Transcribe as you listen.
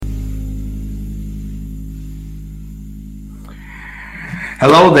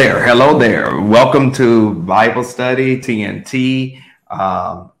Hello there. Hello there. Welcome to Bible Study TNT.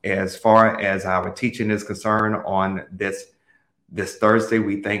 As far as our teaching is concerned on this Thursday,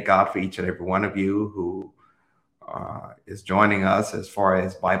 we thank God for each and every one of you who is joining us as far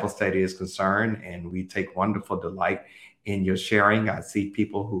as Bible study is concerned, and we take wonderful delight in your sharing. I see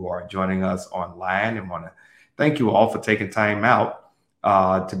people who are joining us online and want to thank you all for taking time out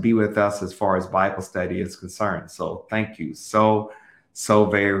to be with us as far as Bible study is concerned. So thank you so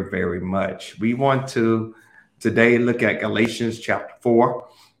very, very much. We want to today look at Galatians chapter 4,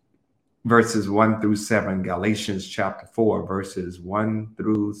 verses 1 through 7. Galatians chapter 4, verses 1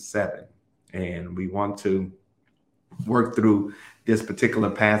 through 7. And we want to work through this particular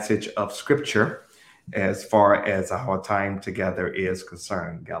passage of scripture as far as our time together is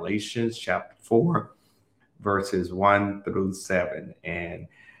concerned. Galatians chapter 4, verses 1 through 7. And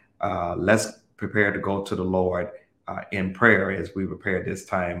let's prepare to go to the Lord in prayer as we prepare this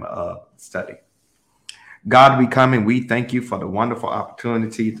time of study. God, we come and we thank you for the wonderful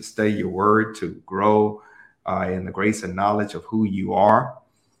opportunity to study your word, to grow in the grace and knowledge of who you are.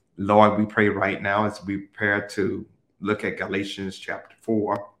 Lord, we pray right now as we prepare to look at Galatians chapter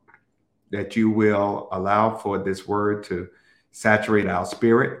 4, that you will allow for this word to saturate our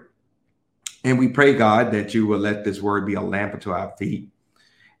spirit. And we pray, God, that you will let this word be a lamp unto our feet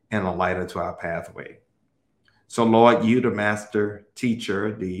and a light unto our pathway. So, Lord, you, the master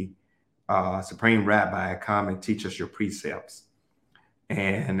teacher, the supreme rabbi, come and teach us your precepts.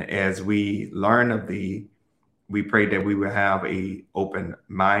 And as we learn of thee, we pray that we will have an open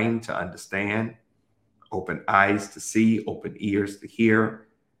mind to understand, open eyes to see, open ears to hear,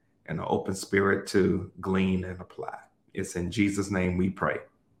 and an open spirit to glean and apply. It's in Jesus' name we pray.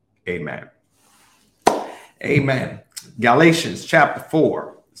 Amen. Amen. Galatians chapter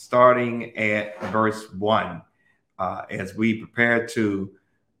 4, starting at verse 1. As we prepare to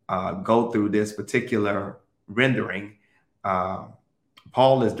go through this particular rendering,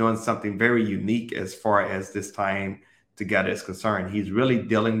 Paul is doing something very unique as far as this time together is concerned. He's really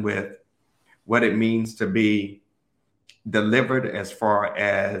dealing with what it means to be delivered as far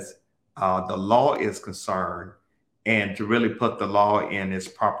as the law is concerned, and to really put the law in its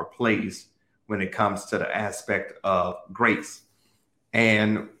proper place when it comes to the aspect of grace.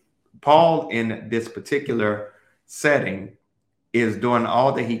 And Paul, in this particular setting, is doing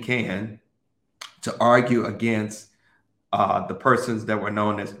all that he can to argue against the persons that were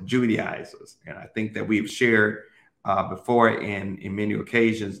known as Judaizers. And I think that we've shared before in many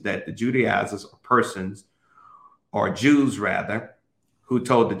occasions that the Judaizers are persons, or Jews rather, who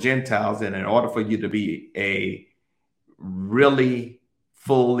told the Gentiles that in order for you to be a really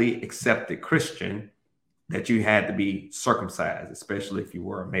fully accepted Christian, that you had to be circumcised, especially if you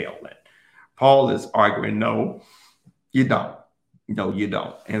were a male. And Paul is arguing, no, you don't. No, you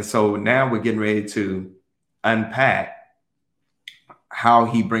don't. And so now we're getting ready to unpack how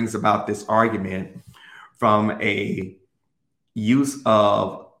he brings about this argument from a use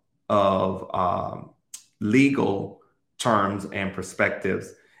of legal terms and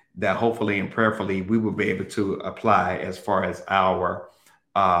perspectives that hopefully and prayerfully we will be able to apply as far as our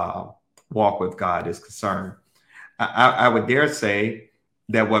walk with God is concerned. I would dare say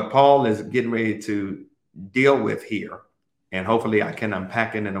that what Paul is getting ready to deal with here, and hopefully I can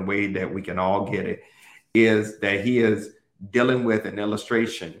unpack it in a way that we can all get it, is that he is dealing with an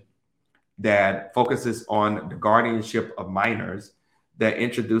illustration that focuses on the guardianship of minors, that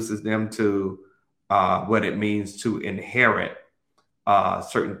introduces them to what it means to inherit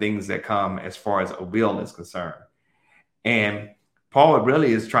certain things that come as far as a will is concerned. And Paul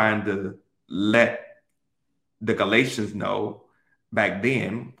really is trying to let the Galatians know back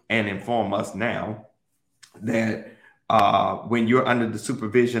then and inform us now that when you're under the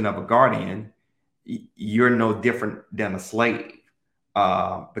supervision of a guardian, you're no different than a slave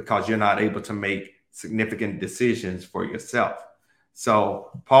because you're not able to make significant decisions for yourself.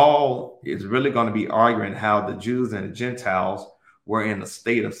 So Paul is really going to be arguing how the Jews and the Gentiles were in a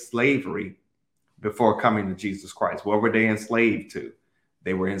state of slavery before coming to Jesus Christ. What were they enslaved to?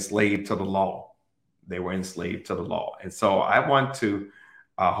 They were enslaved to the law. They were enslaved to the law. And so I want to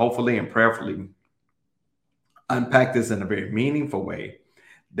hopefully and prayerfully unpack this in a very meaningful way,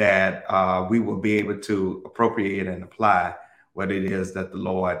 that we will be able to appropriate and apply what it is that the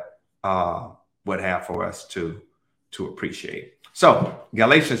Lord would have for us to appreciate. So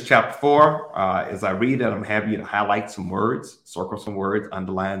Galatians chapter 4, as I read it, I'm happy to highlight some words, circle some words,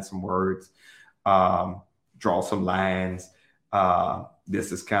 underline some words, draw some lines.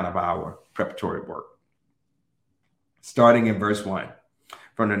 This is kind of our preparatory work. Starting in verse 1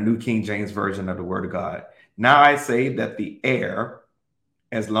 from the New King James Version of the Word of God. Now I say that the heir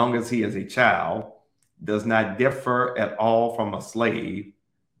as long as he is a child, does not differ at all from a slave,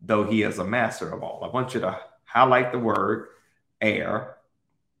 though he is a master of all. I want you to highlight the word heir.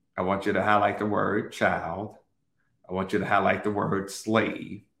 I want you to highlight the word child. I want you to highlight the word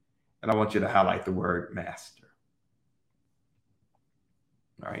slave. And I want you to highlight the word master.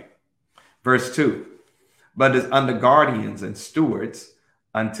 All right. Verse 2. But is under guardians and stewards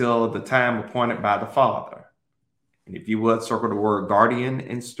until the time appointed by the Father. And if you would, circle the word guardian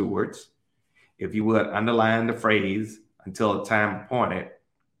and stewards. If you would, underline the phrase until the time appointed.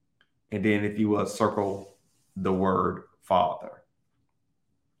 And then if you would, circle the word Father.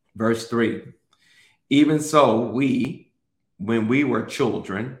 Verse 3. Even so, we, when we were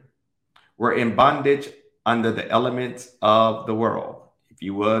children, were in bondage under the elements of the world. If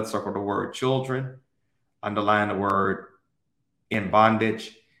you would, circle the word children, underline the word in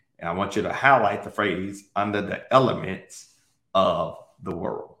bondage, and I want you to highlight the phrase under the elements of the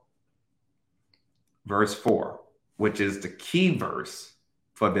world. Verse 4, which is the key verse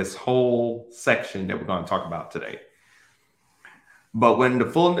for this whole section that we're going to talk about today. But when the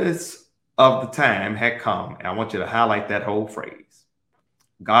fullness of the time had come, and I want you to highlight that whole phrase,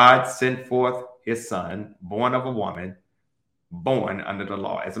 God sent forth his son, born of a woman, born under the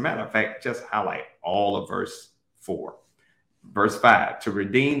law. As a matter of fact, just highlight all of verse 4. Verse 5, to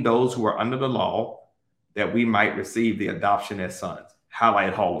redeem those who are under the law, that we might receive the adoption as sons.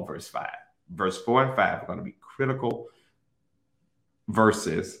 Highlight all of verse 5. Verse 4 and 5 are going to be critical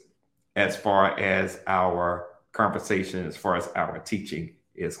verses as far as our conversation, as far as our teaching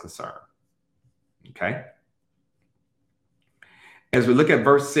is concerned. Okay? As we look at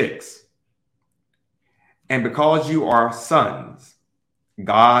verse 6, and because you are sons,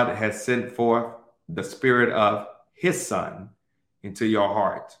 God has sent forth the spirit of his son into your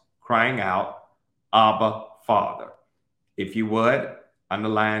heart, crying out, Abba, Father. If you would,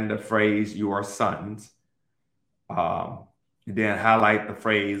 underline the phrase, you are sons. Then highlight the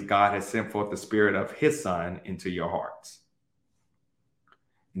phrase, God has sent forth the spirit of his son into your hearts.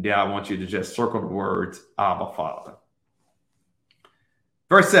 And then I want you to just circle the words, Abba, Father.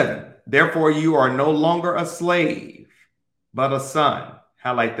 Verse 7, therefore you are no longer a slave, but a son.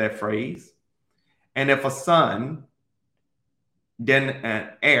 Highlight that phrase. And if a son, then an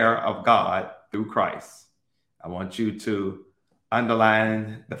heir of God through Christ. I want you to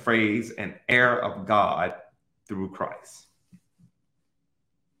underline the phrase, an heir of God through Christ.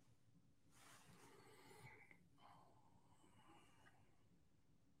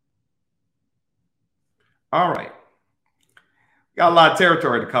 All right. Got a lot of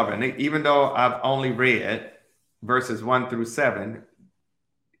territory to cover. And even though I've only read verses 1 through 7,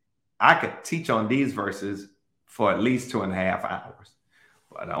 I could teach on these verses for at least 2.5 hours.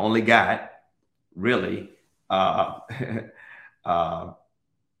 But I only got really, I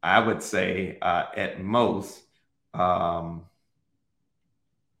would say at most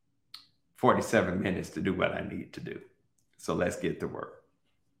 47 minutes to do what I need to do. So let's get to work.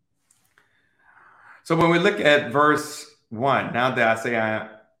 So when we look at verse 1, now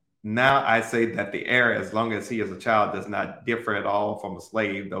I say that the heir, as long as he is a child, does not differ at all from a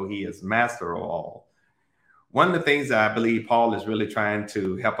slave, though he is master of all. One of the things that I believe Paul is really trying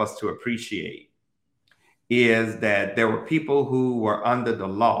to help us to appreciate is that there were people who were under the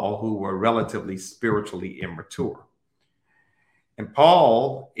law who were relatively spiritually immature. And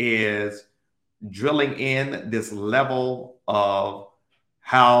Paul is drilling in this level of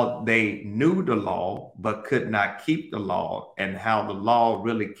how they knew the law but could not keep the law, and how the law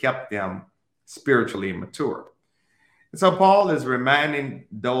really kept them spiritually immature. And so Paul is reminding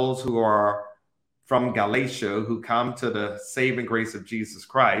those who are from Galatia, who come to the saving grace of Jesus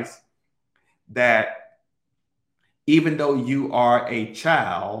Christ, that even though you are a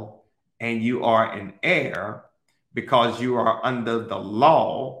child and you are an heir, because you are under the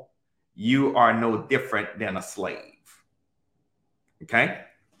law, you are no different than a slave. Okay.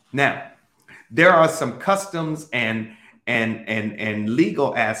 Now, there are some customs and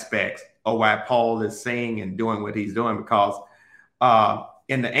legal aspects of why Paul is saying and doing what he's doing, because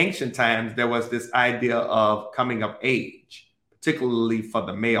in the ancient times, there was this idea of coming of age, particularly for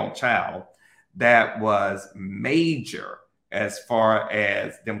the male child, that was major as far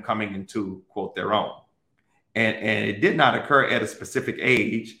as them coming into, quote, their own. And it did not occur at a specific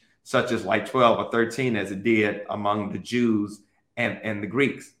age, such as like 12 or 13, as it did among the Jews and the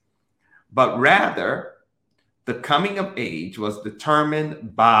Greeks. But rather, the coming of age was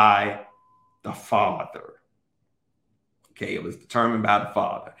determined by the father. Okay, it was determined by the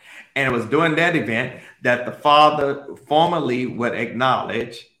father. And it was during that event that the father formally would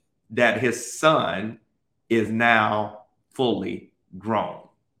acknowledge that his son is now fully grown.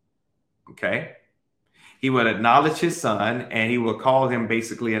 Okay. He would acknowledge his son and he would call him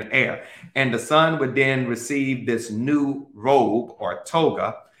basically an heir. And the son would then receive this new robe or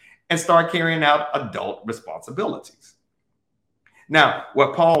toga and start carrying out adult responsibilities. Now,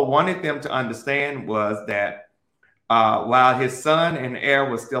 what Paul wanted them to understand was that while his son and heir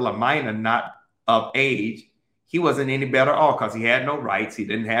was still a minor, not of age, he wasn't any better off because he had no rights. He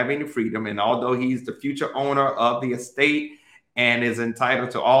didn't have any freedom. And although he's the future owner of the estate and is entitled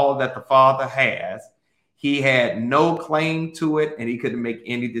to all that the father has, he had no claim to it and he couldn't make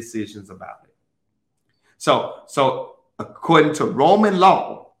any decisions about it. So according to Roman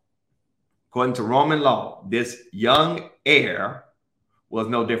law, this young heir was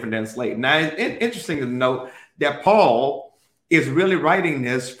no different than a slave. Now, it's interesting to note that Paul is really writing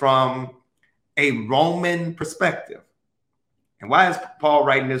this from a Roman perspective. And why is Paul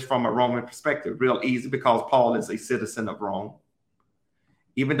writing this from a Roman perspective? Real easy, because Paul is a citizen of Rome.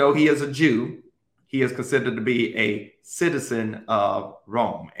 Even though he is a Jew, he is considered to be a citizen of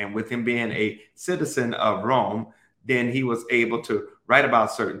Rome. And with him being a citizen of Rome, then he was able to write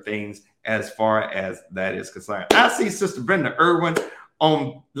about certain things as far as that is concerned. I see Sister Brenda Irwin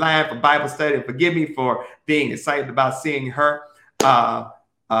online for Bible study. Forgive me for being excited about seeing her.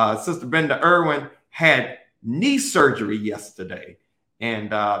 Sister Brenda Irwin had knee surgery yesterday. And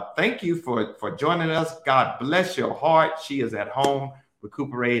thank you for joining us. God bless your heart. She is at home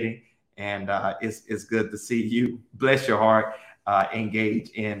recuperating. And it's good to see you, bless your heart, engage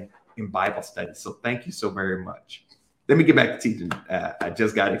in Bible study. So thank you so very much. Let me get back to teaching. I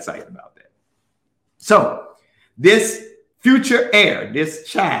just got excited about that. So this future heir, this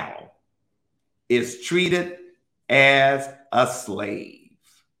child, is treated as a slave.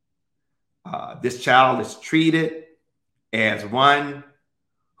 This child is treated as one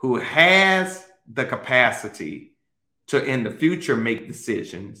who has the capacity to, in the future, make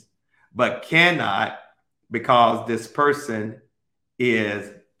decisions, but cannot, because this person is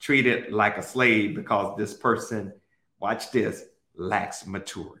treated like a slave, because this person, watch this, lacks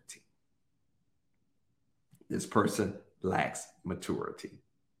maturity. This person lacks maturity.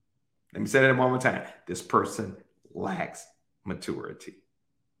 Let me say that one more time. This person lacks maturity.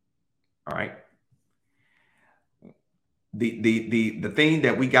 All right. The thing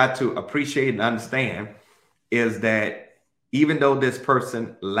that we got to appreciate and understand is that even though this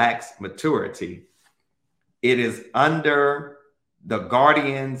person lacks maturity, it is under the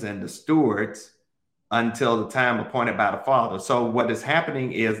guardians and the stewards until the time appointed by the father. So what is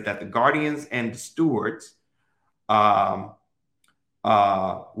happening is that the guardians and the stewards were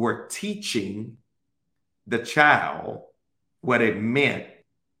teaching the child what it meant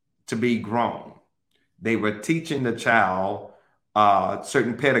to be grown. They were teaching the child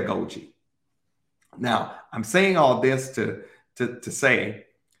certain pedagogy. Now, I'm saying all this to say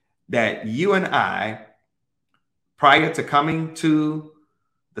that you and I, prior to coming to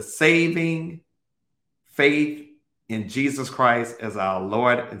the saving faith in Jesus Christ as our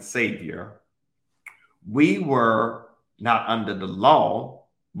Lord and Savior, we were not under the law,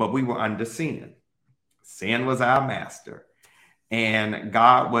 but we were under sin. Sin was our master. And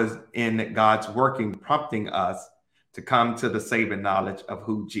God was in God's working, prompting us to come to the saving knowledge of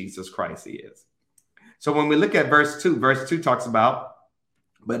who Jesus Christ is. So when we look at verse 2 talks about,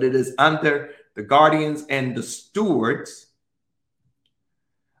 but it is under the guardians and the stewards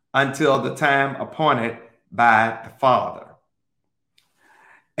until the time appointed by the Father.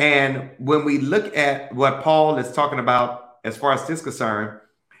 And when we look at what Paul is talking about as far as this is concerned,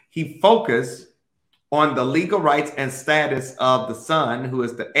 he focused on the legal rights and status of the son who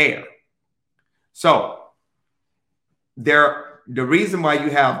is the heir. So the reason why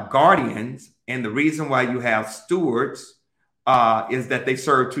you have guardians and the reason why you have stewards is that they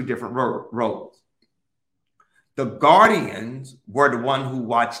serve two different roles. The guardians were the one who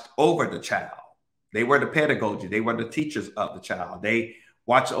watched over the child. They were the pedagogy. They were the teachers of the child. They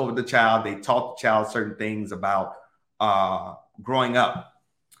watched over the child. They taught the child certain things about growing up.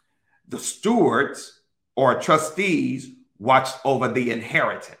 The stewards or trustees watched over the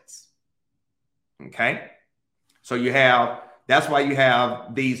inheritance. Okay. So that's why you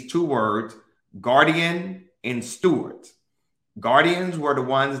have these two words, guardian and stewards. Guardians were the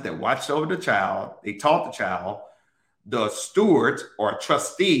ones that watched over the child. They taught the child. The stewards or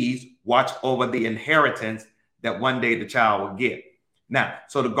trustees watched over the inheritance that one day the child would get. Now,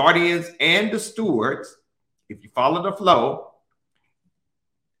 so the guardians and the stewards, if you follow the flow,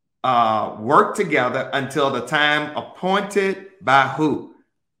 work together until the time appointed by who?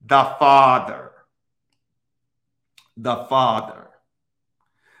 The Father. The Father.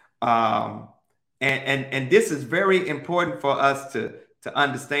 And this is very important for us to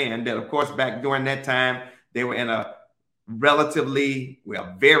understand that, of course, back during that time, they were in a relatively,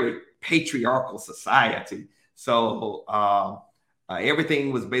 well, very patriarchal society. So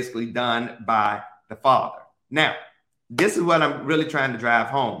everything was basically done by the father. Now, this is what I'm really trying to drive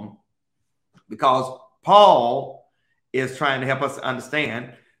home, because Paul is trying to help us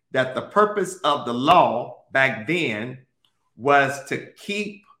understand that the purpose of the law back then was to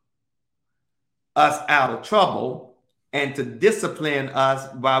keep us out of trouble and to discipline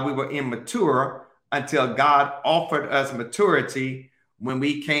us while we were immature, until God offered us maturity when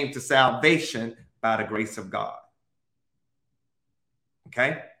we came to salvation by the grace of God.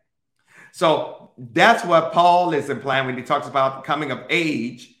 Okay? So that's what Paul is implying when he talks about the coming of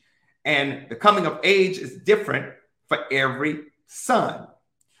age. And the coming of age is different for every son.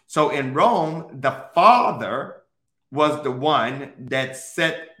 So in Rome, the father was the one that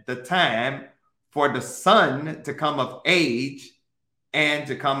set the time for the son to come of age and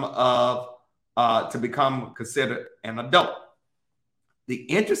to come of to become considered an adult. The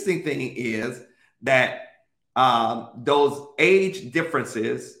interesting thing is that those age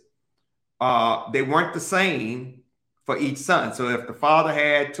differences, they weren't the same for each son. So if the father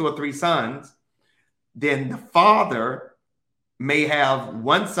had 2 or 3 sons, then the father may have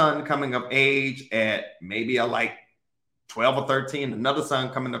one son coming of age at maybe like 12 or 13, another son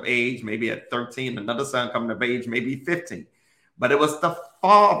coming of age maybe at 13, another son coming of age maybe 15. But it was the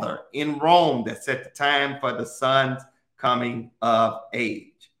father in Rome that set the time for the sons coming of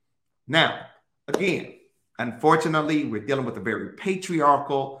age. Now, again, unfortunately, we're dealing with a very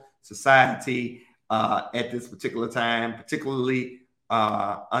patriarchal society at this particular time, particularly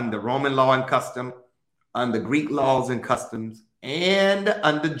under Roman law and custom, under Greek laws and customs, and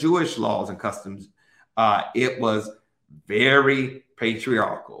under Jewish laws and customs. It was very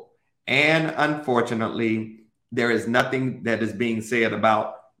patriarchal. And unfortunately, there is nothing that is being said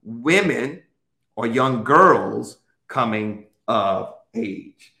about women or young girls coming of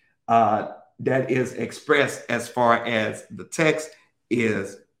age that is expressed as far as the text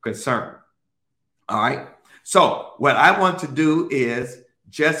is concerned. All right. So what I want to do is,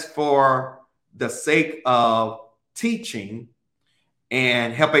 just for the sake of teaching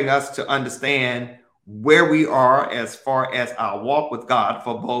and helping us to understand where we are as far as our walk with God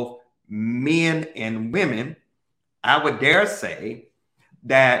for both men and women, I would dare say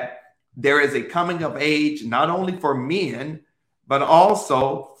that there is a coming of age not only for men, but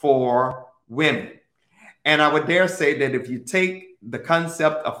also for women. And I would dare say that if you take the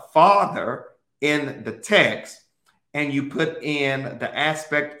concept of father in the text and you put in the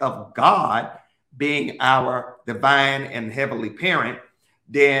aspect of God being our divine and heavenly parent,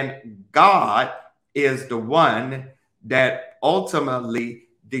 then God is the one that ultimately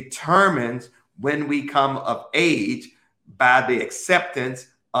determines when we come of age by the acceptance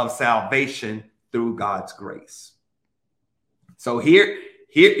of salvation through God's grace. So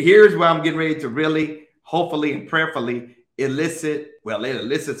here's where I'm getting ready to really, hopefully and prayerfully elicit, well, it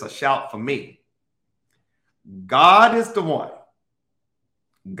elicits a shout from me. God is the one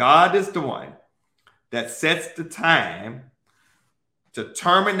that sets the time to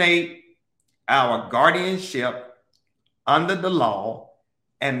terminate our guardianship under the law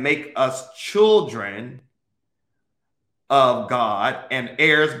and make us children of God and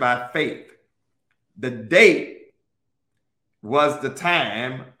heirs by faith. The date was the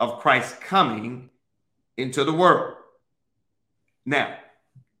time of Christ's coming into the world. Now,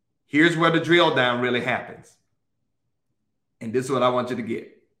 here's where the drill down really happens. And this is what I want you to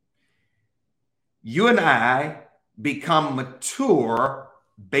get. You and I become mature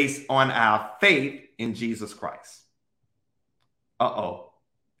based on our faith in Jesus Christ.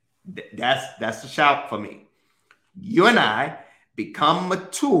 That's the shout for me. You and I become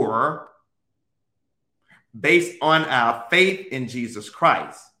mature based on our faith in Jesus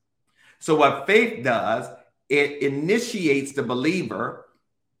Christ. So what faith does, it initiates the believer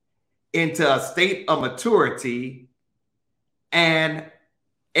into a state of maturity and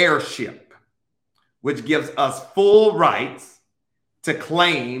heirship, which gives us full rights to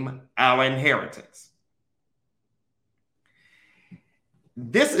claim our inheritance.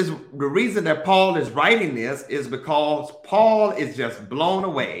 This is the reason that Paul is writing this, is because Paul is just blown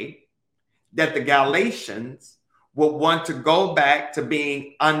away that the Galatians would want to go back to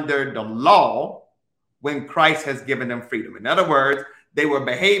being under the law when Christ has given them freedom. In other words, they were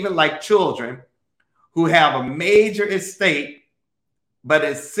behaving like children who have a major estate, but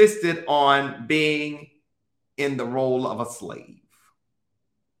insisted on being in the role of a slave.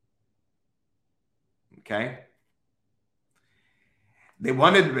 Okay? They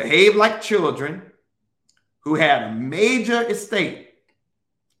wanted to behave like children, who had a major estate,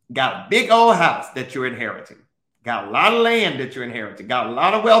 got a big old house that you're inheriting, got a lot of land that you're inheriting, got a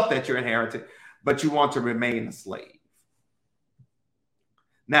lot of wealth that you're inheriting, but you want to remain a slave.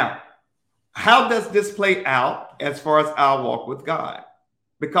 Now, how does this play out as far as our walk with God?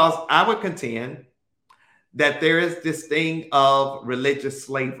 Because I would contend that there is this thing of religious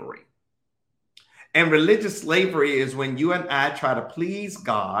slavery. And religious slavery is when you and I try to please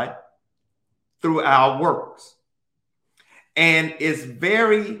God through our works. And it's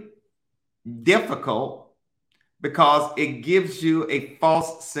very difficult because it gives you a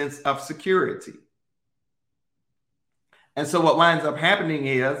false sense of security. And so what winds up happening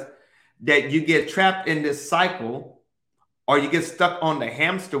is that you get trapped in this cycle, or you get stuck on the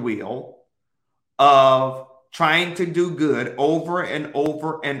hamster wheel of trying to do good over and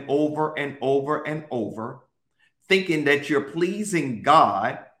over and over and over and over, thinking that you're pleasing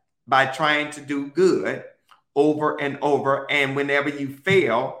God by trying to do good over and over. And whenever you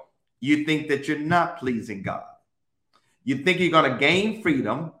fail, you think that you're not pleasing God. You think you're going to gain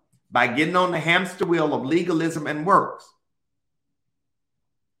freedom by getting on the hamster wheel of legalism and works.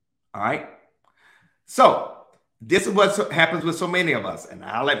 All right. So this is what happens with so many of us. And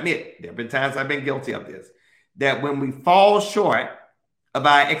I'll admit, there have been times I've been guilty of this, that when we fall short of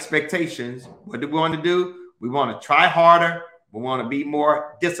our expectations, what do we want to do? We want to try harder. We want to be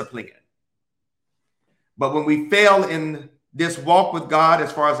more disciplined. But when we fail in this walk with God,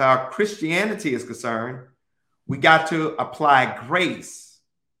 as far as our Christianity is concerned, we got to apply grace,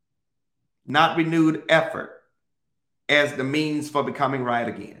 not renewed effort, as the means for becoming right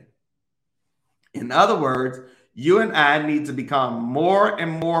again. In other words, you and I need to become more and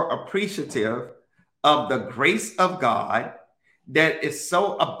more appreciative of the grace of God that is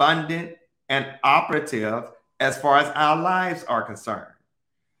so abundant and operative as far as our lives are concerned.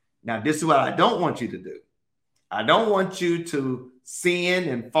 Now, this is what I don't want you to do. I don't want you to sin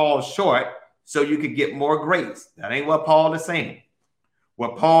and fall short so you could get more grace. That ain't what Paul is saying.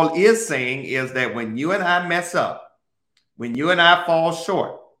 What Paul is saying is that when you and I mess up, when you and I fall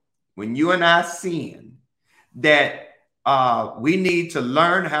short, when you and I sin, that we need to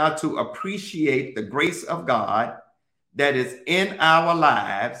learn how to appreciate the grace of God that is in our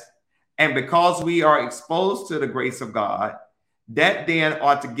lives. And because we are exposed to the grace of God, that then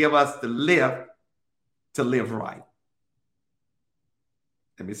ought to give us the lift to live right.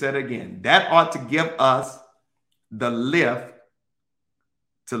 Let me say it again. That ought to give us the lift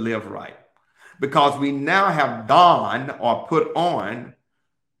to live right. Because we now have donned or put on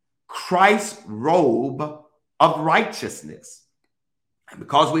Christ's robe of righteousness. And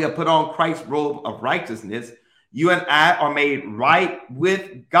because we have put on Christ's robe of righteousness, you and I are made right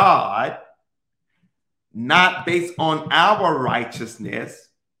with God, not based on our righteousness,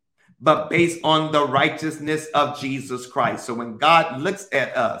 but based on the righteousness of Jesus Christ. So when God looks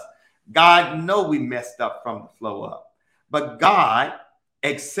at us, God knows we messed up from the flow up, but God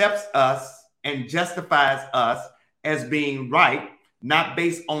accepts us and justifies us as being right, not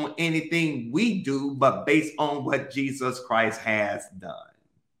based on anything we do, but based on what Jesus Christ has done.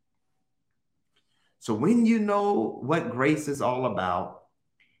 So when you know what grace is all about,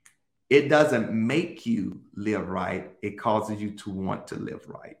 it doesn't make you live right. It causes you to want to live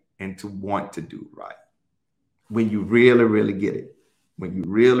right and to want to do right. When you really, really get it. When you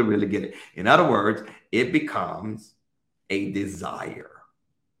really, really get it. In other words, it becomes a desire.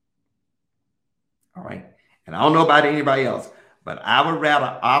 All right. And I don't know about anybody else, but I would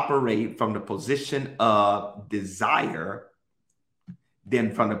rather operate from the position of desire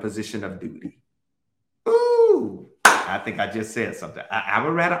than from the position of duty. Ooh, I think I just said something. I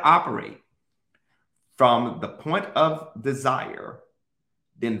would rather operate from the point of desire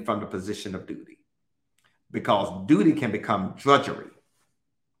than from the position of duty, because duty can become drudgery.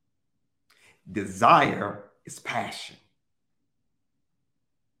 Desire is passion.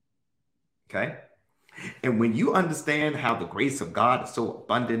 Okay? And when you understand how the grace of God is so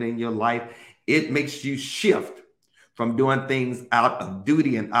abundant in your life, it makes you shift from doing things out of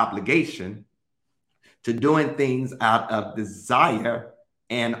duty and obligation to doing things out of desire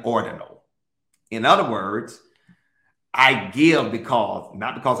and ordinal. In other words, I give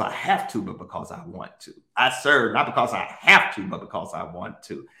not because I have to, but because I want to. I serve not because I have to, but because I want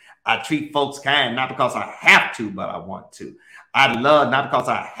to. I treat folks kind, not because I have to, but I want to. I love not because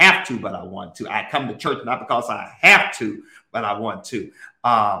I have to, but I want to. I come to church not because I have to, but I want to.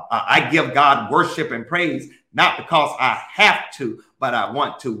 I give God worship and praise, not because I have to, but I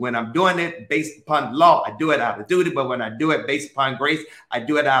want to. When I'm doing it based upon law, I do it out of duty. But when I do it based upon grace, I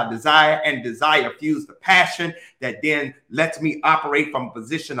do it out of desire, and desire fuels the passion that then lets me operate from a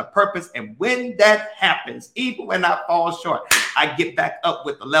position of purpose. And when that happens, even when I fall short, I get back up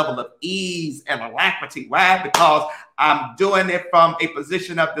with a level of ease and alacrity. Why? Because I'm doing it from a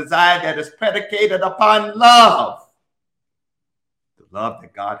position of desire that is predicated upon love. The love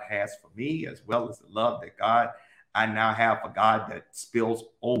that God has for me, as well as the love that I now have for God, that spills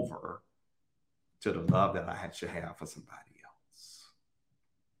over to the love that I should have for somebody else.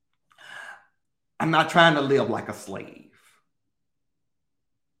 I'm not trying to live like a slave.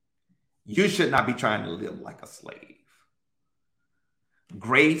 You should not be trying to live like a slave.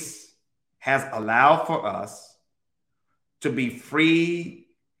 Grace has allowed for us to be free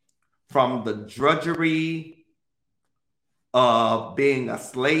from the drudgery of being a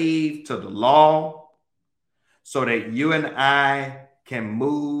slave to the law, so that you and I can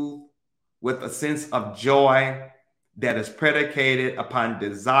move with a sense of joy that is predicated upon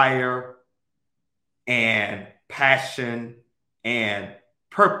desire and passion and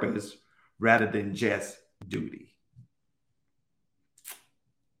purpose rather than just duty.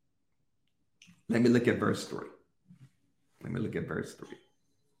 Let me look at verse 3.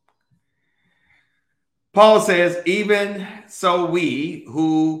 Paul says, even so we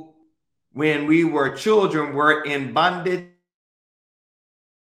who, when we were children, were in bondage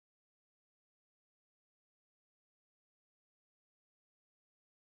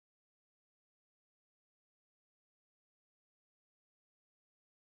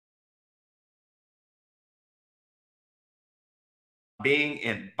being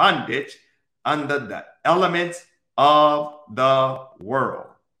in bondage under the elements of the world.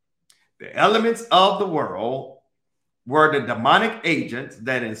 The elements of the world were the demonic agents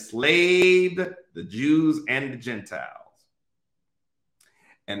that enslaved the Jews and the Gentiles.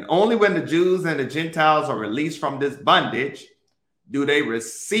 And only when the Jews and the Gentiles are released from this bondage do they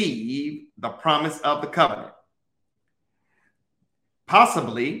receive the promise of the covenant.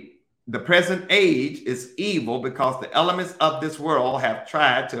 Possibly, the present age is evil because the elements of this world have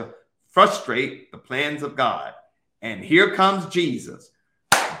tried to frustrate the plans of God. And here comes Jesus,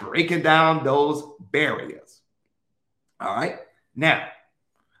 breaking down those barriers. All right. Now,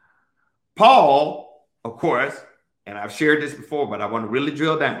 Paul, of course, and I've shared this before, but I want to really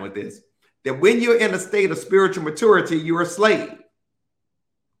drill down with this, that when you're in a state of spiritual maturity, you're a slave.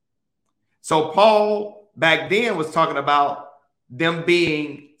 So Paul back then was talking about them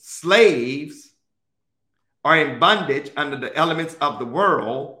being slaves or in bondage under the elements of the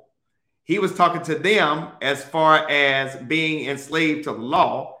world. He was talking to them as far as being enslaved to the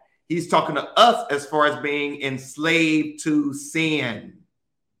law. He's talking to us as far as being enslaved to sin.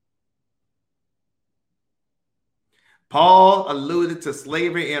 Paul alluded to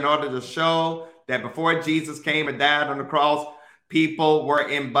slavery in order to show that before Jesus came and died on the cross, people were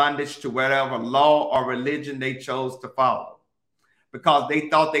in bondage to whatever law or religion they chose to follow. Because they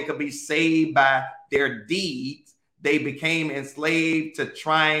thought they could be saved by their deeds, they became enslaved to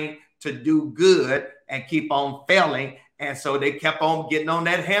trying to do good and keep on failing. And so they kept on getting on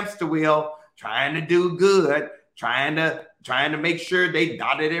that hamster wheel, trying to do good, trying to make sure they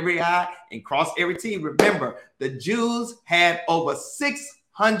dotted every I and crossed every T. Remember, the Jews had over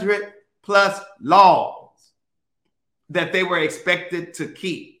 600 plus laws that they were expected to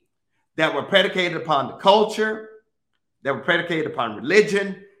keep, that were predicated upon the culture, that were predicated upon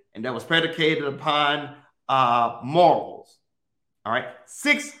religion, and that was predicated upon morals. All right,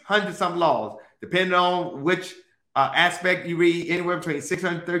 600 some laws, depending on which aspect you read, anywhere between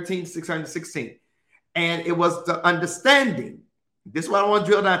 613 616. And it was the understanding. This is what I want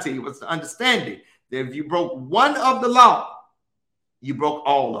to drill down to you. It was the understanding that if you broke one of the law, you broke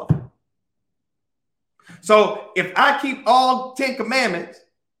all of them. So if I keep all 10 commandments,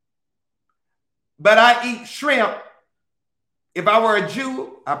 but I eat shrimp, if I were a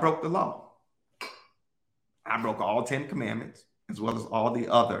Jew, I broke the law. I broke all 10 commandments, as well as all the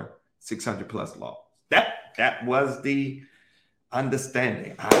other 600 plus laws. That was the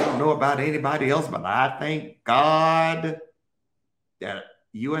understanding. I don't know about anybody else, but I thank God that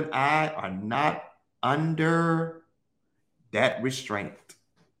you and I are not under that restraint.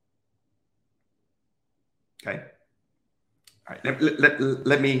 Okay. All right.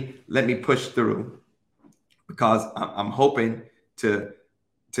 Let me push through, because I'm hoping to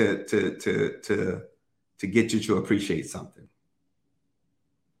get you to appreciate something.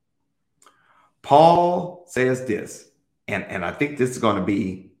 Paul says this, and I think this is going to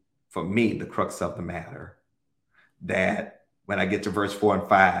be, for me, the crux of the matter, that when I get to verse 4 and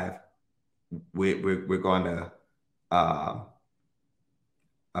 5, we're going to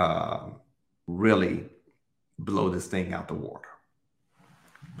really blow this thing out the water.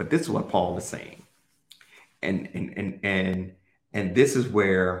 But this is what Paul is saying. And this is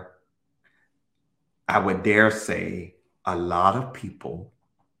where I would dare say a lot of people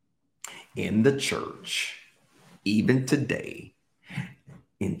in the church, even today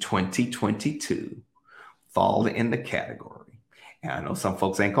in 2022, fall in the category. And I know some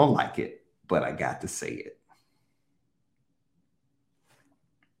folks ain't gonna like it, but I got to say it.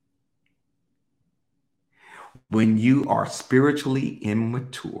 When you are spiritually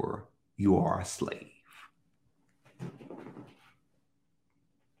immature, you are a slave.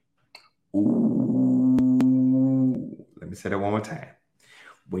 Ooh, let me say that one more time.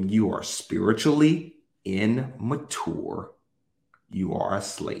 When you are spiritually immature, you are a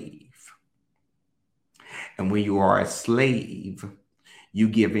slave. And when you are a slave, you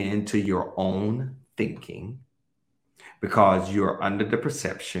give in to your own thinking because you're under the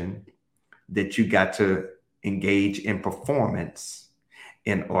perception that you got to engage in performance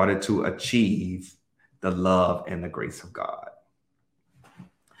in order to achieve the love and the grace of God.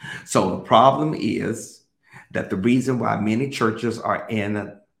 So the problem is that the reason why many churches are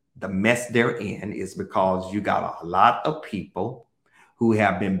in the mess they're in is because you got a lot of people who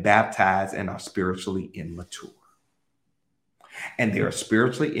have been baptized and are spiritually immature. And they are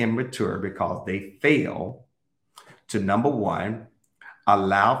spiritually immature because they fail to, number one,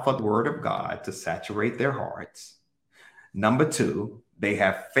 allow for the word of God to saturate their hearts. Number two, they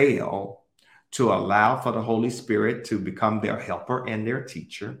have failed to allow for the Holy Spirit to become their helper and their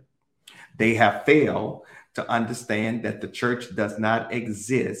teacher. They have failed to understand that the church does not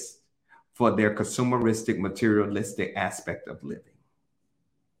exist for their consumeristic, materialistic aspect of living.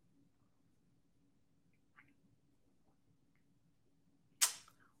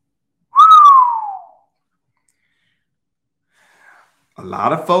 A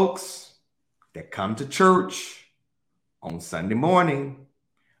lot of folks that come to church on Sunday morning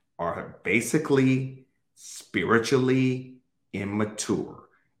are basically spiritually immature.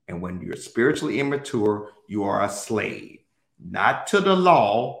 And when you're spiritually immature, you are a slave, not to the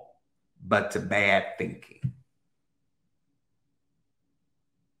law, but to bad thinking.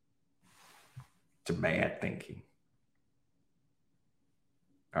 To bad thinking.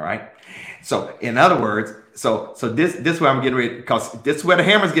 All right. So in other words, so this is where I'm getting ready, because this is where the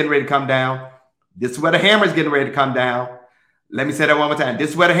hammer's getting ready to come down. This is where the hammer's getting ready to come down. Let me say that one more time.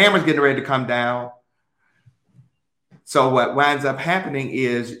 This is where the hammer's getting ready to come down. So what winds up happening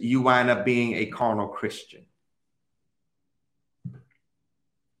is you wind up being a carnal Christian.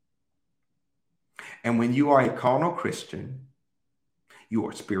 And when you are a carnal Christian, you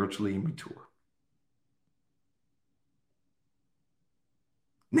are spiritually immature.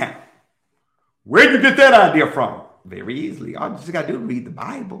 Now, where did you get that idea from? Very easily. All you just got to do is read the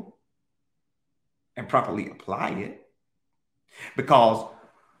Bible and properly apply it. Because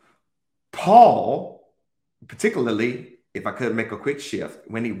Paul, particularly, if I could make a quick shift,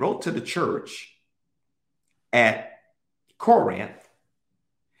 when he wrote to the church at Corinth,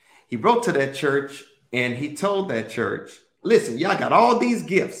 he wrote to that church and he told that church, listen, y'all got all these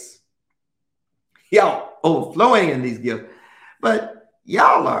gifts. Y'all overflowing in these gifts, but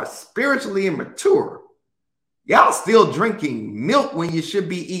y'all are spiritually immature. Y'all still drinking milk when you should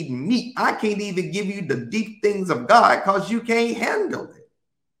be eating meat. I can't even give you the deep things of God because you can't handle it.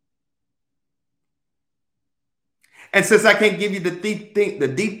 And since I can't give you the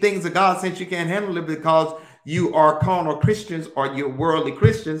deep things of God, since you can't handle it because you are carnal Christians or you're worldly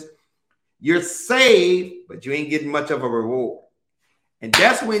Christians, you're saved, but you ain't getting much of a reward. And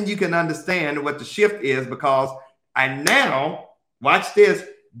that's when you can understand what the shift is, because I now, watch this,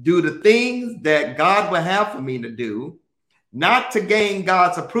 do the things that God will have for me to do, not to gain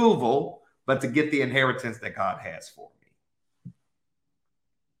God's approval, but to get the inheritance that God has for me.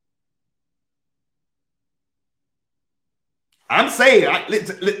 I'm saved.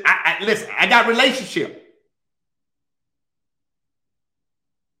 Listen, I got relationship.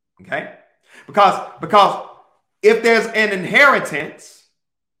 Okay? Because if there's an inheritance,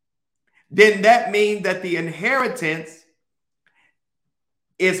 then that means that the inheritance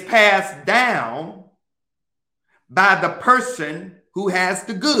is passed down by the person who has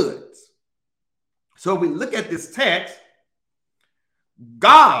the goods. So we look at this text,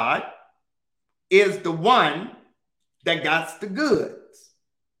 God is the one that got the goods.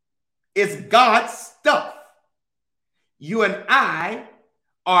 It's God's stuff. You and I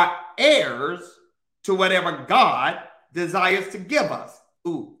are heirs to whatever God desires to give us.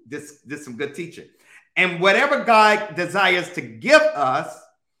 Ooh, this is some good teaching. And whatever God desires to give us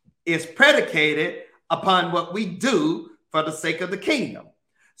is predicated upon what we do for the sake of the kingdom.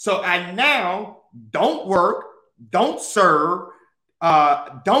 So I now don't work, don't serve,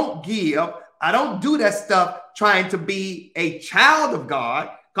 don't give. I don't do that stuff trying to be a child of God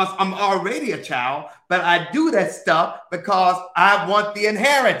because I'm already a child, but I do that stuff because I want the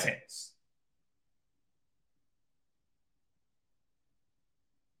inheritance.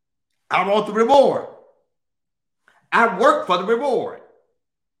 I want the reward. I work for the reward.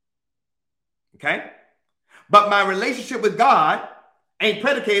 Okay? But my relationship with God ain't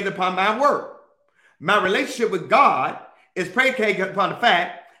predicated upon my work. My relationship with God is predicated upon the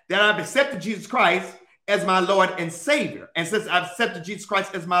fact that I've accepted Jesus Christ as my Lord and Savior. And since I've accepted Jesus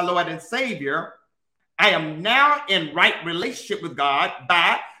Christ as my Lord and Savior, I am now in right relationship with God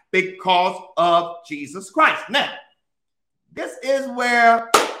because of Jesus Christ. Now, this is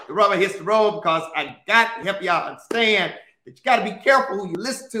where the rubber hits the road, because I got to help y'all understand that you got to be careful who you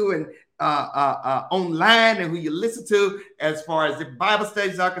listen to and online and who you listen to as far as the Bible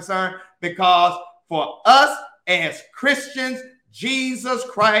studies are concerned, because for us as Christians, Jesus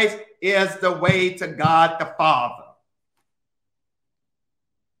Christ is the way to God the Father.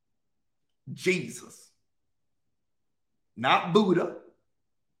 Jesus. Not Buddha.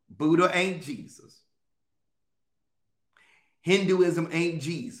 Buddha ain't Jesus. Hinduism ain't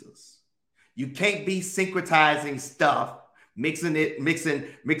Jesus. You can't be syncretizing stuff, mixing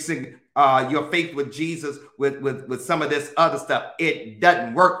your faith with Jesus with some of this other stuff. It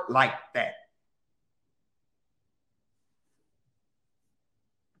doesn't work like that.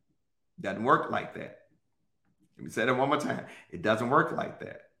 Doesn't work like that. Let me say that one more time. It doesn't work like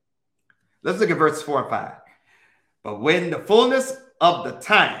that. Let's look at verses 4 and 5. But when the fullness of the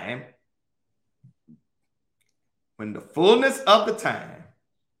time,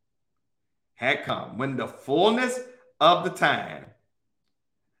 had come, when the fullness of the time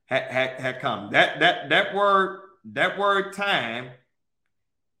had come, that word time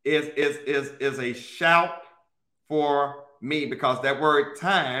is a shout for me, because that word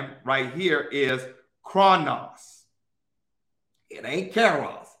time right here is chronos. It ain't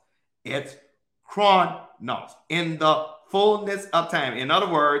kairos. It's chronos. In the fullness of time. In other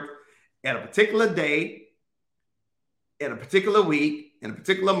words, at a particular day, in a particular week, in a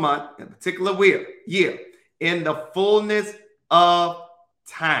particular month, in a particular year, in the fullness of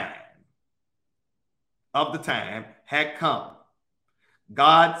time, had come,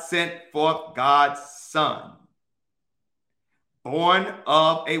 God sent forth God's Son, born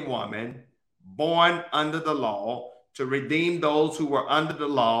of a woman, born under the law, to redeem those who were under the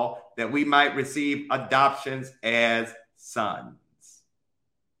law, that we might receive adoptions as sons.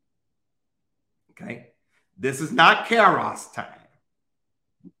 Okay? This is not kairos time.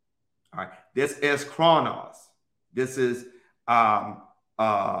 All right. This is chronos. This is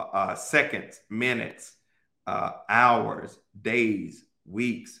seconds, minutes, hours, days,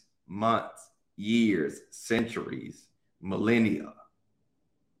 weeks, months, years, centuries, millennia,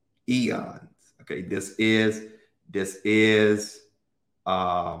 eons. Okay, this is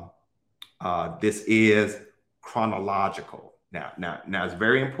chronological. Now it's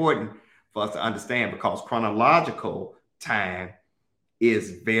very important for us to understand, because chronological time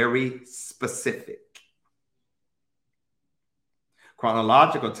is very specific.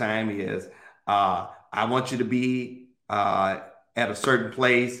 Chronological time is I want you to be at a certain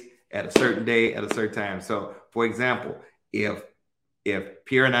place at a certain day at a certain time. So, for example, if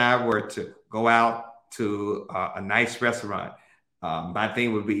Pierre and I were to go out to a nice restaurant, my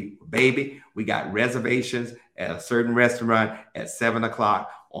thing would be, baby, we got reservations at a certain restaurant at 7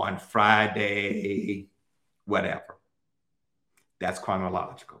 o'clock on Friday, whatever. That's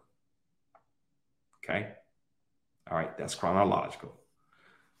chronological. Okay. All right. That's chronological.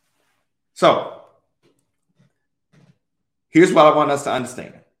 So here's what I want us to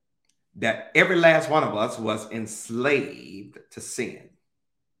understand, that every last one of us was enslaved to sin.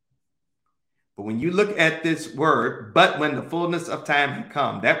 But when you look at this word, but when the fullness of time had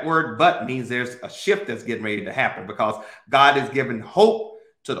come, that word but means there's a shift that's getting ready to happen, because God is giving hope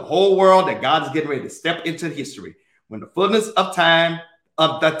to the whole world that God is getting ready to step into history. When the fullness of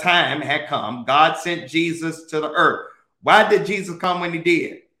the time had come, God sent Jesus to the earth. Why did Jesus come when he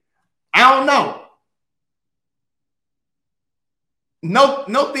did? I don't know.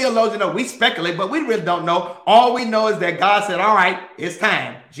 No theologian knows. We speculate, but we really don't know. All we know is that God said, all right, it's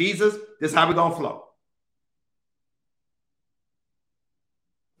time. Jesus, this is how we're going to flow.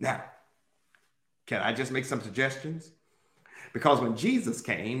 Now, can I just make some suggestions? Because when Jesus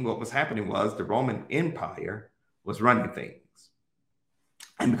came, what was happening was the Roman Empire was running things.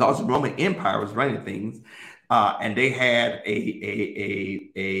 And because the Roman Empire was running things, and they had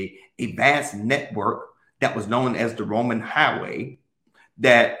a vast network that was known as the Roman Highway,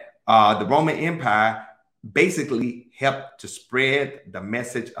 that the Roman Empire basically helped to spread the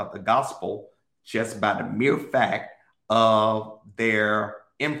message of the gospel just by the mere fact of their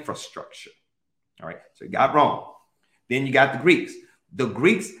infrastructure. All right, so you got Rome. Then you got the Greeks. The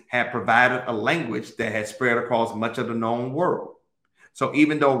Greeks had provided a language that had spread across much of the known world. So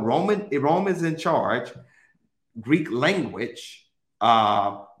even though Rome is in charge, Greek language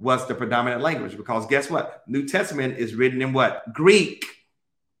was the predominant language, because guess what? New Testament is written in what? Greek,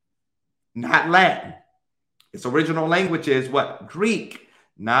 not Latin. Its original language is what? Greek,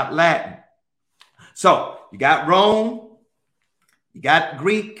 not Latin. So you got Rome, you got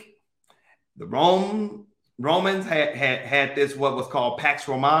Greek. The Romans had this, what was called Pax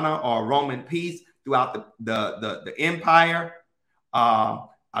Romana, or Roman peace, throughout the empire.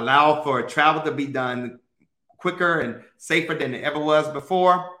 Allow for travel to be done quicker and safer than it ever was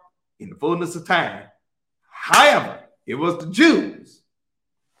before, in the fullness of time. However, it was the Jews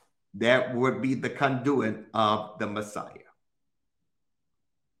that would be the conduit of the Messiah.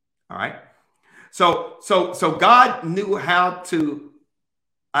 All right. So God knew how to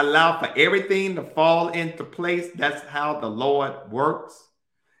allow for everything to fall into place. That's how the Lord works,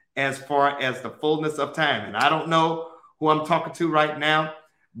 as far as the fullness of time. And I don't know who I'm talking to right now,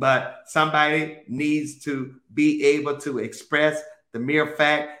 but somebody needs to be able to express the mere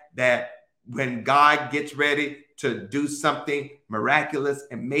fact that when God gets ready to do something miraculous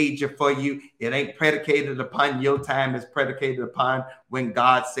and major for you, it ain't predicated upon your time. It's predicated upon when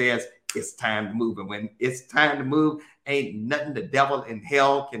God says it's time to move. And when it's time to move, ain't nothing the devil in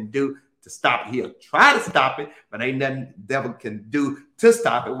hell can do to stop it. He'll try to stop it, but ain't nothing the devil can do to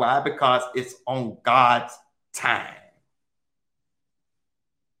stop it. Why? Because it's on God's time.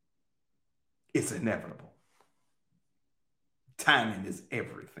 It's inevitable. Timing is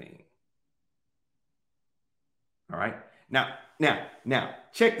everything. All right. Now,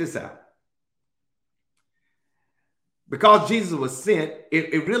 check this out. Because Jesus was sent,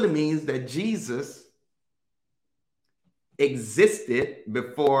 it really means that Jesus existed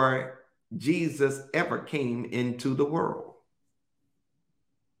before Jesus ever came into the world.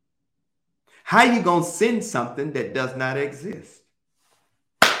 How you going to send something that does not exist?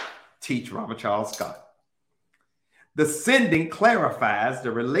 Teach Robert Charles Scott. The sending clarifies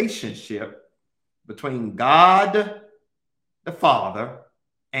the relationship between God the Father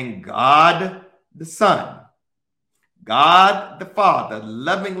and God the Son. God the Father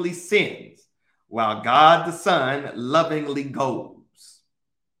lovingly sends, while God the Son lovingly goes.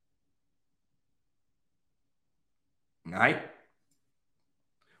 All right?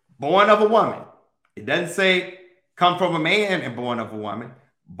 Born of a woman. It doesn't say come from a man and born of a woman.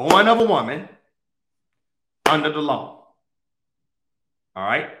 Born of a woman under the law. All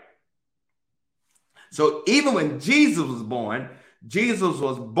right? So even when Jesus was born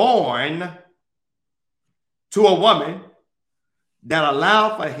to a woman that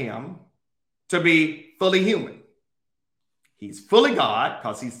allowed for him to be fully human. He's fully God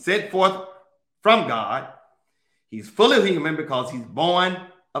because he's sent forth from God. He's fully human because he's born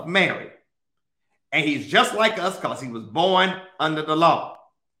of Mary. And he's just like us because he was born under the law.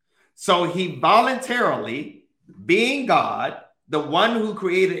 So he voluntarily, being God, the one who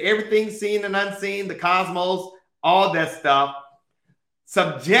created everything seen and unseen, the cosmos, all that stuff,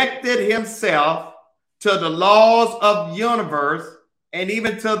 subjected himself to the laws of the universe and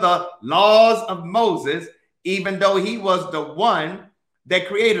even to the laws of Moses, even though he was the one that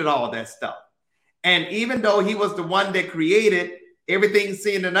created all that stuff. And even though he was the one that created everything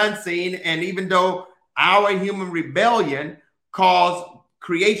seen and unseen, and even though our human rebellion caused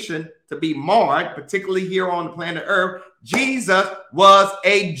creation to be marred, particularly here on the planet Earth, Jesus was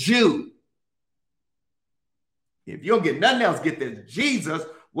a Jew. If you don't get nothing else, get this. Jesus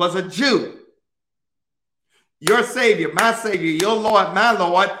was a Jew. Your Savior, my Savior, your Lord, my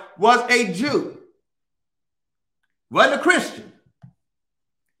Lord, was a Jew. Wasn't a Christian.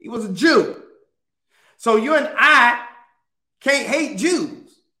 He was a Jew. So you and I can't hate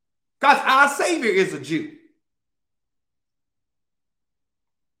Jews because our Savior is a Jew.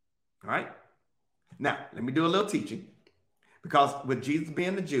 All right? Now, let me do a little teaching. Because with Jesus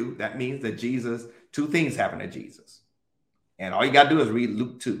being a Jew, that means that Jesus, two things happen to Jesus. And all you got to do is read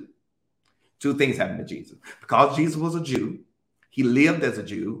Luke 2. Two things happened to Jesus. Because Jesus was a Jew, he lived as a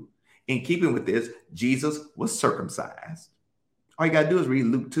Jew. In keeping with this, Jesus was circumcised. All you got to do is read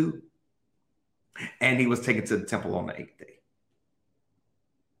Luke 2. And he was taken to the temple on the 8th day.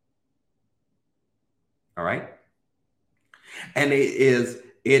 All right? And it is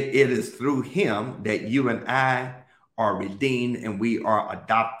It is through him that you and I are redeemed and we are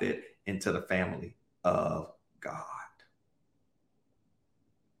adopted into the family of God.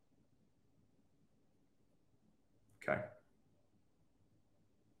 Okay.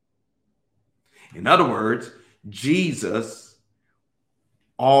 In other words, Jesus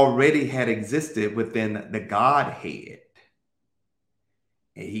already had existed within the Godhead.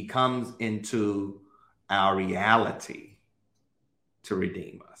 And he comes into our reality to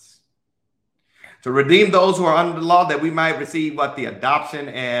redeem us. To redeem those who are under the law, that we might receive what? The adoption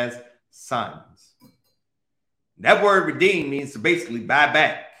as sons. That word redeem means to basically buy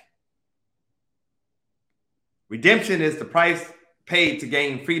back. Redemption is the price paid to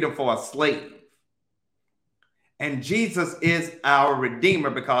gain freedom for a slave. And Jesus is our Redeemer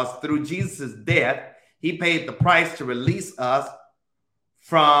because through Jesus' death, he paid the price to release us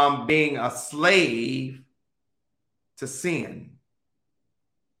from being a slave to sin.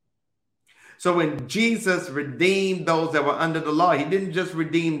 So when Jesus redeemed those that were under the law, he didn't just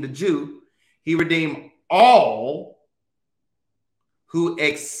redeem the Jew, he redeemed all who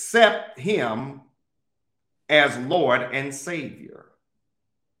accept him as Lord and Savior.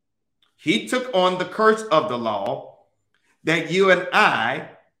 He took on the curse of the law that you and I,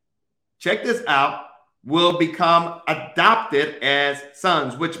 check this out, will become adopted as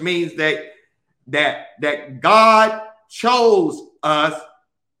sons, which means that God chose us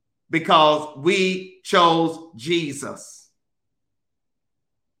because we chose Jesus.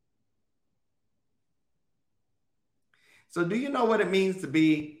 So do you know what it means to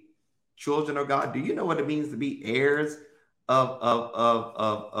be children of God? Do you know what it means to be heirs of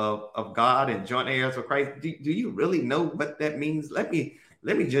God and joint heirs of Christ? Do you really know what that means? Let me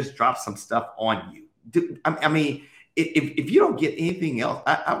just drop some stuff on you. I mean, if you don't get anything else,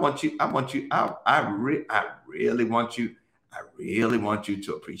 I really want you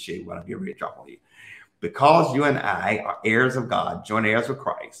to appreciate what I'm getting ready to drop on you. Because you and I are heirs of God, joint heirs of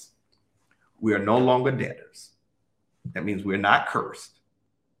Christ, we are no longer debtors. That means we're not cursed.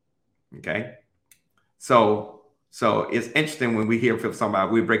 Okay? So it's interesting when we hear from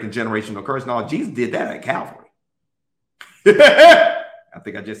somebody, we're breaking generational curse. No, Jesus did that at Calvary. I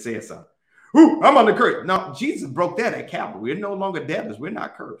think I just said something. Ooh, I'm on the curse. No, Jesus broke that at Calvary. We're no longer debtors. We're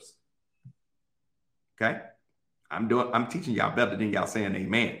not cursed. Okay? I'm teaching y'all better than y'all saying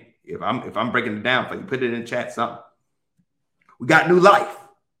amen. If I'm breaking it down for you, put it in the chat something. We got new life.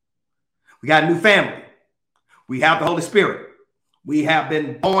 We got a new family. We have the Holy Spirit. We have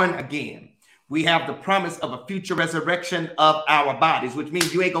been born again. We have the promise of a future resurrection of our bodies, which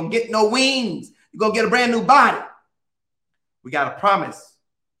means you ain't going to get no wings. You're going to get a brand new body. We got a promise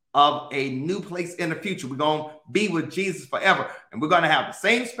of a new place in the future. We're going to be with Jesus forever. And we're going to have the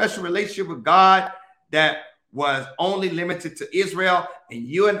same special relationship with God that was only limited to Israel. And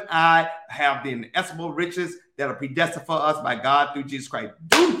you and I have the inestimable riches that are predestined for us by God through Jesus Christ.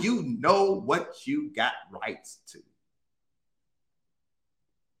 Do you know what you got rights to?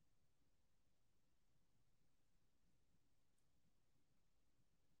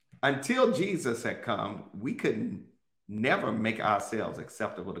 Until Jesus had come, we could never make ourselves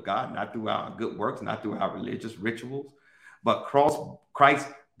acceptable to God, not through our good works, not through our religious rituals, but Christ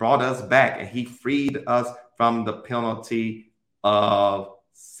brought us back and he freed us from the penalty of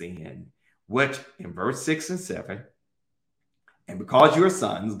sin, which in verse 6 and 7, and because you're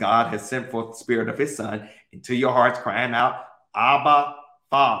sons, God has sent forth the Spirit of his Son into your hearts, crying out, Abba,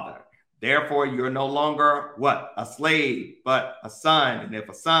 Father. Therefore, you're no longer what? A slave, but a son. And if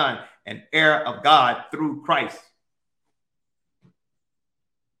a son, an heir of God through Christ.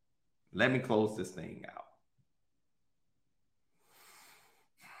 Let me close this thing out.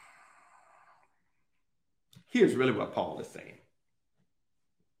 Here's really what Paul is saying.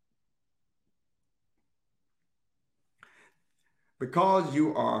 Because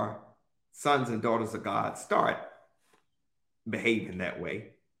you are sons and daughters of God, start behaving that way.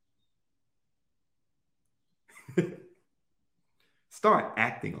 Start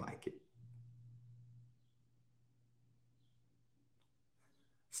acting like it.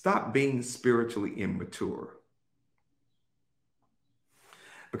 Stop being spiritually immature.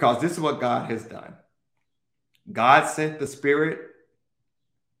 Because this is what God has done. God sent the Spirit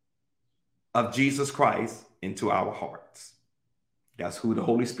of Jesus Christ into our hearts. That's who the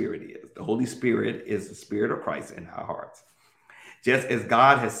Holy Spirit is. The Holy Spirit is the Spirit of Christ in our hearts. Just as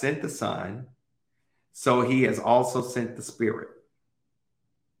God has sent the Son, so he has also sent the Spirit.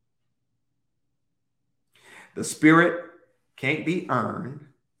 The Spirit can't be earned.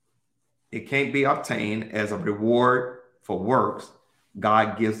 It can't be obtained as a reward for works.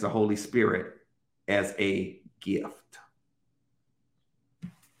 God gives the Holy Spirit as a gift.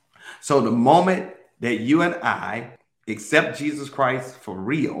 So the moment that you and I accept Jesus Christ for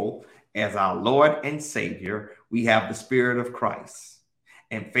real as our Lord and Savior, we have the Spirit of Christ.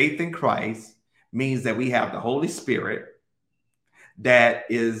 And faith in Christ means that we have the Holy Spirit that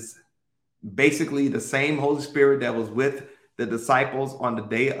is basically the same Holy Spirit that was with the disciples on the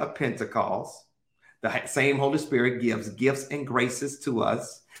day of Pentecost. The same Holy Spirit gives gifts and graces to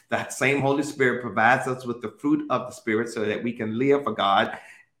us. That same Holy Spirit provides us with the fruit of the Spirit so that we can live for God.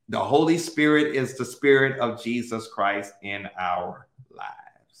 The Holy Spirit is the Spirit of Jesus Christ in our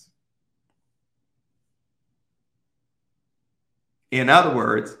lives. In other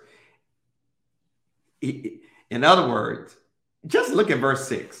words, just look at verse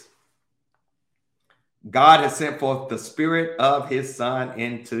 6. God has sent forth the Spirit of his Son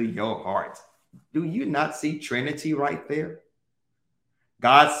into your hearts. Do you not see Trinity right there?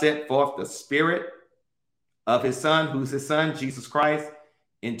 God sent forth the Spirit of his Son, who's his Son, Jesus Christ,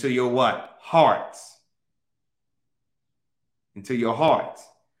 into your what? Hearts. Into your hearts.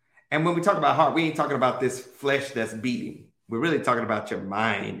 And when we talk about heart, we ain't talking about this flesh that's beating. We're really talking about your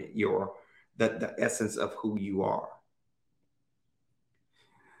mind, the essence of who you are.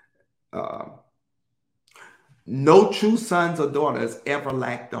 No true sons or daughters ever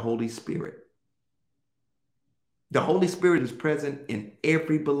lack the Holy Spirit. The Holy Spirit is present in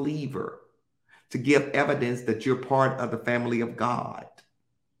every believer to give evidence that you're part of the family of God.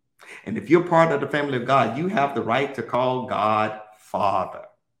 And if you're part of the family of God, you have the right to call God Father.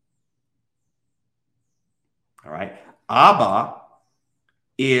 All right. Abba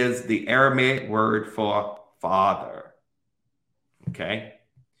is the Aramaic word for father. Okay.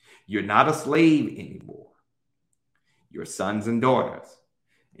 You're not a slave anymore. You're sons and daughters.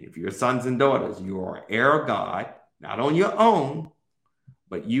 And if you're sons and daughters, you are heir of God, not on your own,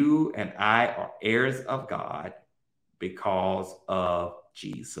 but you and I are heirs of God because of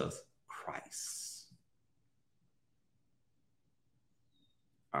Jesus Christ.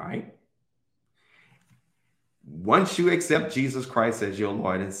 All right. Once you accept Jesus Christ as your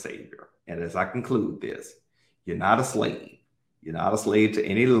Lord and Savior, and as I conclude this, you're not a slave. You're not a slave to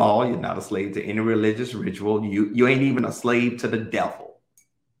any law. You're not a slave to any religious ritual. You ain't even a slave to the devil.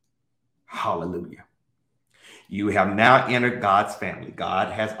 Hallelujah. You have now entered God's family.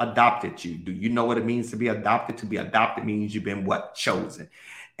 God has adopted you. Do you know what it means to be adopted? To be adopted means you've been what? Chosen.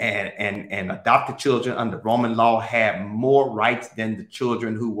 And adopted children under Roman law had more rights than the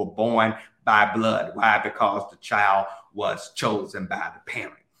children who were born by blood. Why? Because the child was chosen by the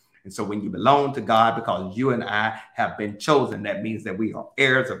parent. And so when you belong to God, because you and I have been chosen, that means that we are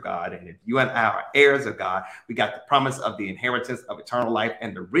heirs of God. And if you and I are heirs of God, we got the promise of the inheritance of eternal life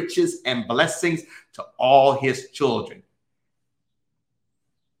and the riches and blessings to all his children.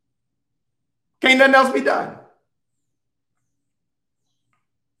 Can't nothing else be done.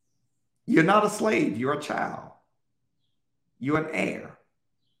 You're not a slave. You're a child. You're an heir.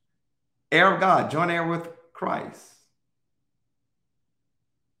 Heir of God. Joint heir with Christ.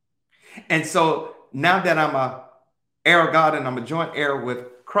 And so now that I'm a heir of God and I'm a joint heir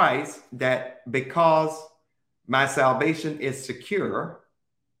with Christ, that because my salvation is secure,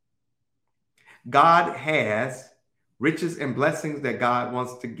 God has riches and blessings that God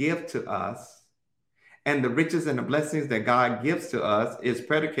wants to give to us. And the riches and the blessings that God gives to us is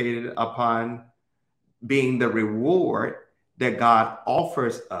predicated upon being the reward that God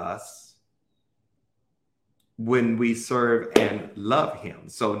offers us when we serve and love him.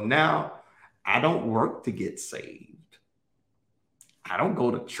 So now I don't work to get saved. I don't go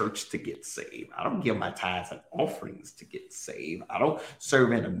to church to get saved. I don't give my tithes and offerings to get saved. I don't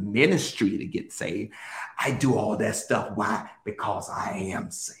serve in a ministry to get saved. I do all that stuff. Why? Because I am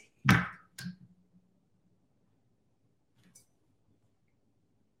saved.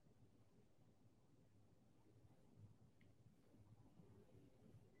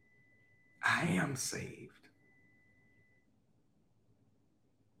 I am saved.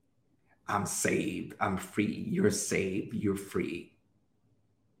 I'm saved. I'm free. You're saved. You're free.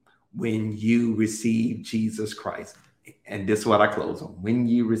 When you receive Jesus Christ, and this is what I close on. When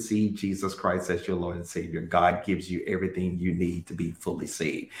you receive Jesus Christ as your Lord and Savior, God gives you everything you need to be fully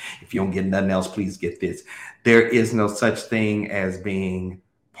saved. If you don't get nothing else, please get this. There is no such thing as being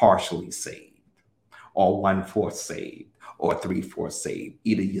partially saved or 1/4 saved or 3/4 saved.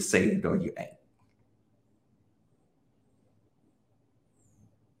 Either you're saved or you ain't.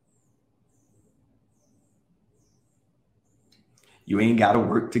 You ain't got to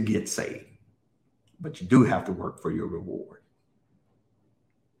work to get saved, but you do have to work for your reward.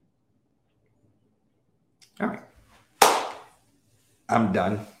 All right. I'm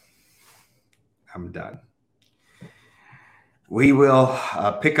done. I'm done. we will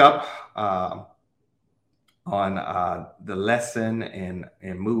pick up on the lesson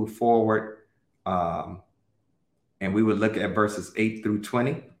and move forward. And we would look at verses 8 through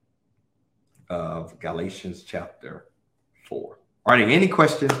 20 of Galatians chapter 4. Are there any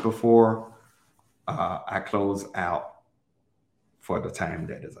questions before I close out for the time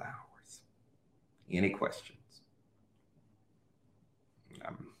that is ours? Any questions?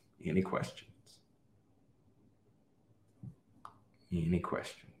 Any questions? Any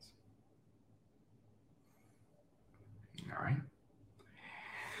questions? All right.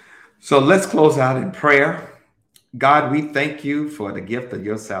 So let's close out in prayer. God, we thank you for the gift of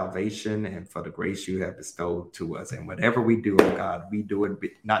your salvation and for the grace you have bestowed to us. And whatever we do, oh God, we do it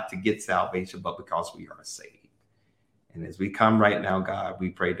not to get salvation, but because we are saved. And as we come right now, God,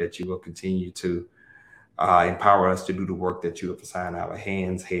 we pray that you will continue to empower us to do the work that you have assigned our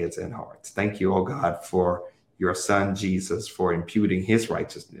hands, heads, and hearts. Thank you, oh God, for your son, Jesus, for imputing his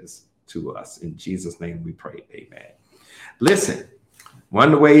righteousness to us. In Jesus' name we pray, amen. Listen, one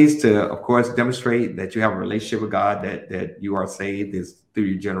of the ways to, of course, demonstrate that you have a relationship with God, that you are saved, is through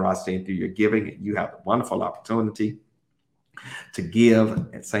your generosity and through your giving. You have a wonderful opportunity to give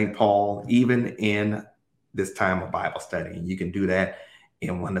at St. Paul, even in this time of Bible study. And you can do that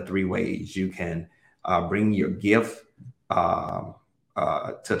in one of three ways. You can bring your gift to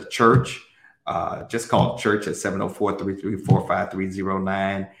the church. Just call the church at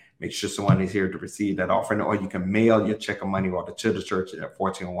 704-334-5309. Make sure someone is here to receive that offering, or you can mail your check or money order to the church at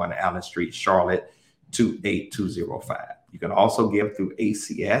 1401 Allen Street, Charlotte, 28205. You can also give through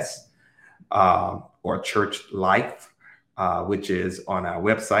ACS or Church Life, which is on our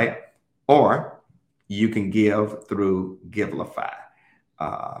website, or you can give through Givelify.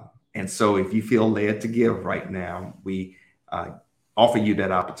 And so if you feel led to give right now, we offer you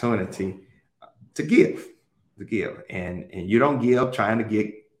that opportunity to give. And you don't give trying to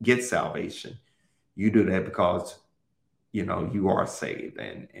get salvation. You do that because you are saved,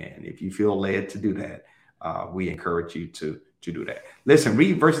 and if you feel led to do that, we encourage you to do that. Listen,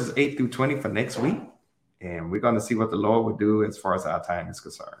 read verses 8 through 20 for next week, and we're going to see what the Lord will do as far as our time is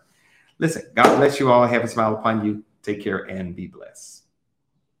concerned. Listen, God bless you all. Have a smile upon you. Take care and be blessed.